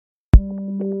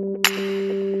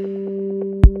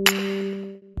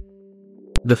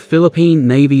The Philippine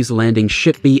Navy's landing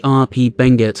ship BRP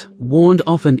Benguet warned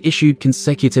off and issued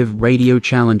consecutive radio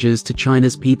challenges to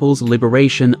China's People's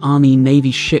Liberation Army Navy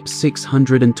Ship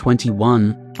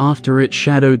 621 after it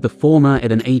shadowed the former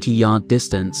at an 80-yard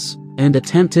distance and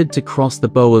attempted to cross the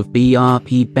bow of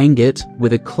BRP Benguet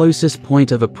with a closest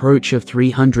point of approach of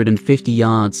 350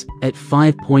 yards at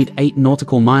 5.8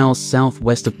 nautical miles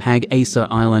southwest of Pag-asa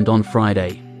Island on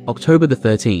Friday, October the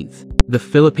 13th. The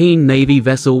Philippine Navy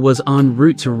vessel was en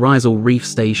route to Rizal Reef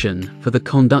Station for the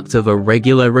conduct of a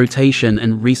regular rotation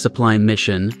and resupply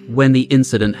mission when the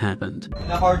incident happened.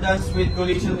 In accordance with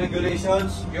collision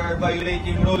regulations, you are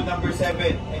violating rule number 7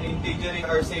 and endangering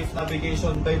our safe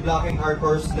navigation by blocking our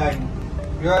course line.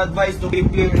 You are advised to keep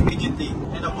clear immediately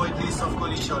and avoid risk of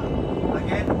collision.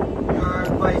 Again, you are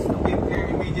advised to keep clear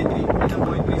immediately and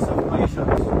avoid risk of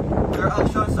collisions. Your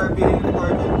actions are being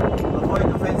recorded.